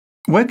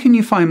Where can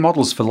you find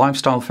models for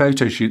lifestyle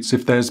photo shoots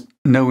if there's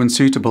no one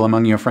suitable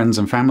among your friends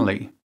and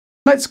family?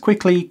 Let's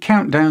quickly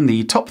count down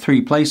the top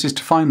 3 places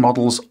to find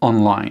models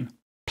online,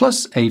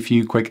 plus a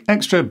few quick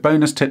extra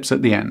bonus tips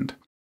at the end.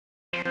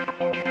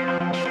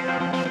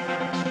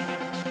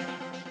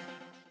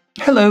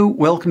 Hello,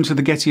 welcome to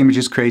the Getty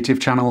Images creative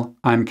channel.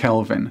 I'm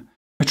Kelvin.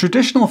 A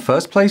traditional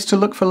first place to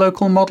look for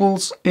local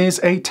models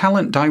is a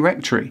talent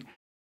directory.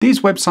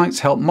 These websites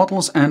help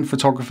models and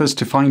photographers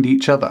to find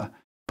each other.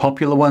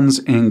 Popular ones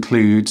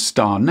include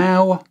Star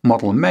Now,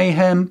 Model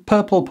Mayhem,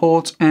 Purple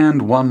Port,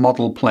 and One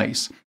Model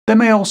Place. There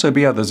may also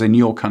be others in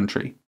your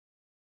country.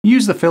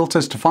 Use the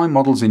filters to find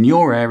models in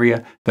your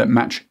area that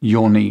match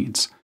your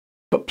needs.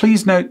 But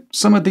please note,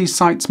 some of these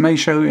sites may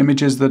show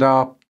images that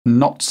are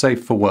not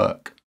safe for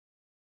work.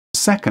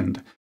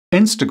 Second,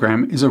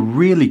 Instagram is a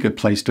really good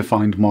place to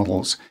find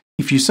models.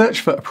 If you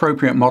search for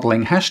appropriate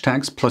modeling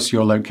hashtags plus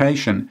your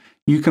location,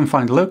 you can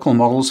find local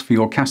models for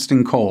your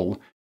casting call.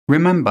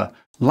 Remember,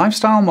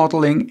 lifestyle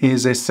modeling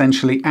is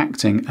essentially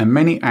acting, and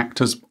many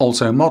actors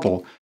also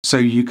model, so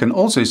you can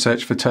also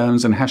search for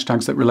terms and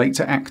hashtags that relate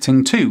to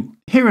acting too.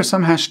 Here are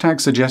some hashtag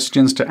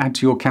suggestions to add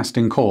to your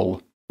casting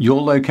call.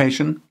 Your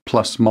location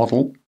plus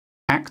model,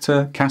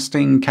 actor,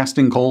 casting,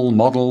 casting call,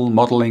 model,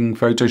 modeling,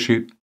 photo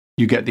shoot.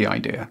 You get the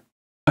idea.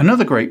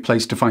 Another great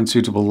place to find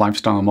suitable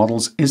lifestyle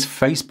models is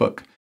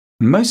Facebook.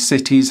 Most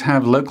cities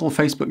have local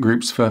Facebook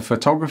groups for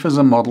photographers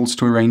and models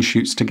to arrange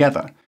shoots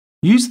together.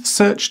 Use the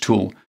search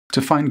tool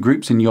to find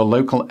groups in your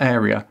local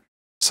area.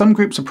 Some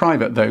groups are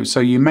private though, so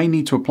you may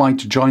need to apply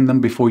to join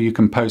them before you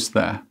can post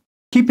there.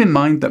 Keep in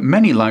mind that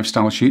many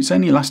lifestyle shoots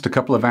only last a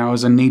couple of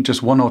hours and need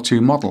just 1 or 2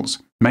 models.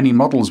 Many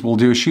models will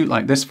do a shoot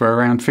like this for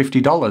around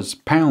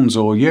 $50, pounds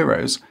or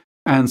euros.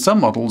 And some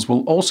models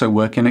will also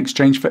work in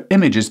exchange for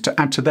images to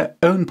add to their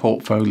own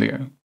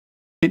portfolio.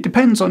 It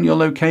depends on your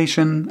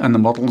location and the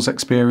model's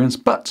experience,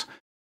 but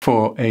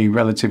for a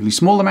relatively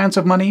small amount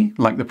of money,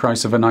 like the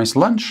price of a nice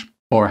lunch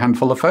or a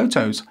handful of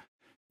photos,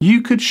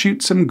 you could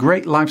shoot some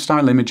great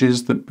lifestyle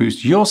images that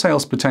boost your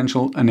sales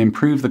potential and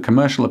improve the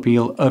commercial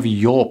appeal of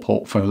your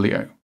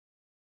portfolio.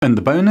 And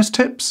the bonus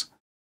tips?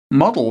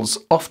 Models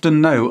often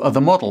know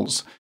other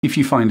models. If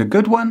you find a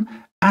good one,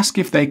 ask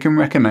if they can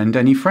recommend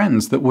any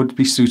friends that would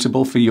be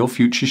suitable for your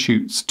future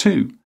shoots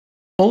too.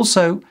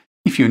 Also,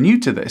 if you're new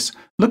to this,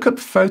 look up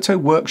photo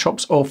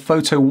workshops or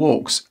photo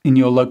walks in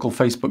your local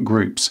Facebook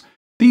groups.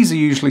 These are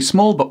usually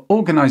small but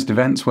organised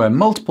events where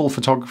multiple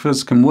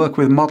photographers can work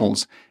with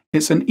models.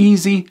 It's an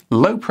easy,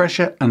 low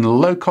pressure and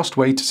low cost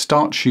way to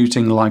start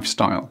shooting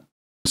lifestyle.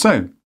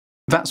 So,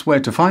 that's where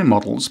to find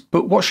models,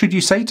 but what should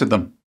you say to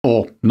them?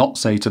 Or not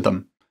say to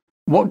them?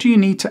 What do you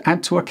need to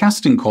add to a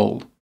casting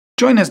call?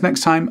 Join us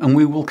next time and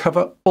we will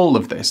cover all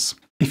of this.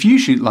 If you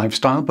shoot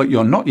lifestyle but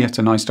you're not yet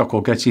an iStock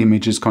or Getty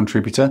Images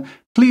contributor,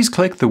 please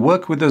click the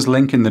Work With Us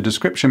link in the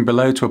description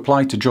below to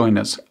apply to join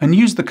us and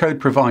use the code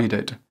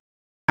provided.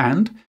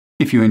 And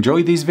if you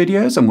enjoy these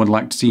videos and would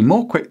like to see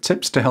more quick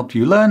tips to help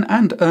you learn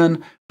and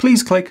earn,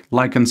 please click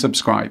like and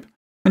subscribe.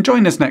 And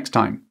join us next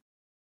time.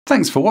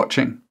 Thanks for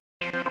watching.